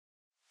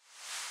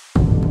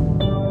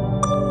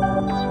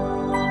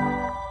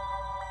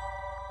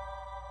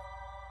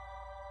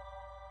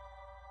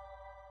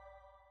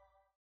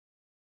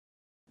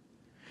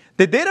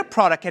The data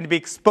product can be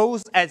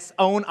exposed as its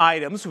own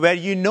items where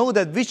you know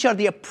that which are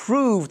the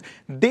approved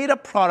data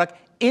product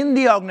in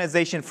the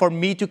organization for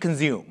me to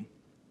consume.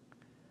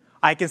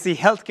 I can see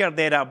healthcare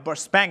data,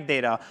 Burst Bank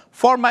data.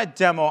 For my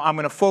demo, I'm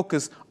going to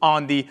focus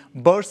on the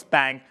Burst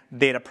Bank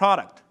data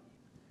product.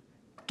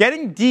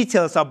 Getting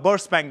details of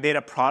Burst Bank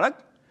data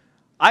product,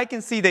 I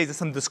can see there is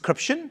some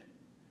description,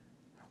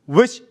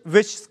 which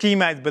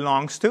schema it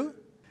belongs to,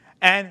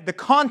 and the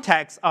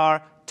contacts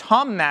are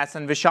Tom, Nats,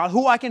 and Vishal,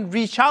 who I can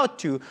reach out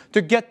to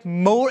get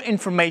more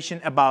information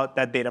about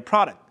that data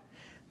product.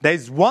 There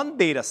is one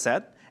data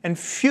set and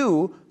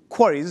few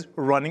queries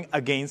running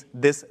against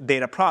this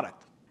data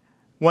product.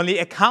 Only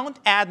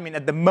account admin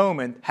at the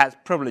moment has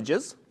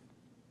privileges.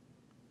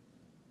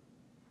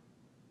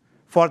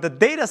 For the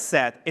data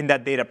set in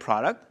that data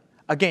product,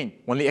 again,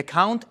 only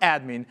account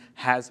admin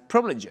has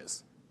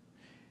privileges.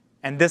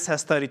 And this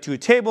has 32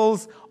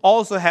 tables,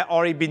 also have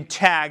already been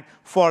tagged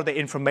for the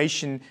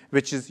information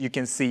which is you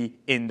can see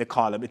in the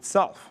column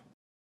itself.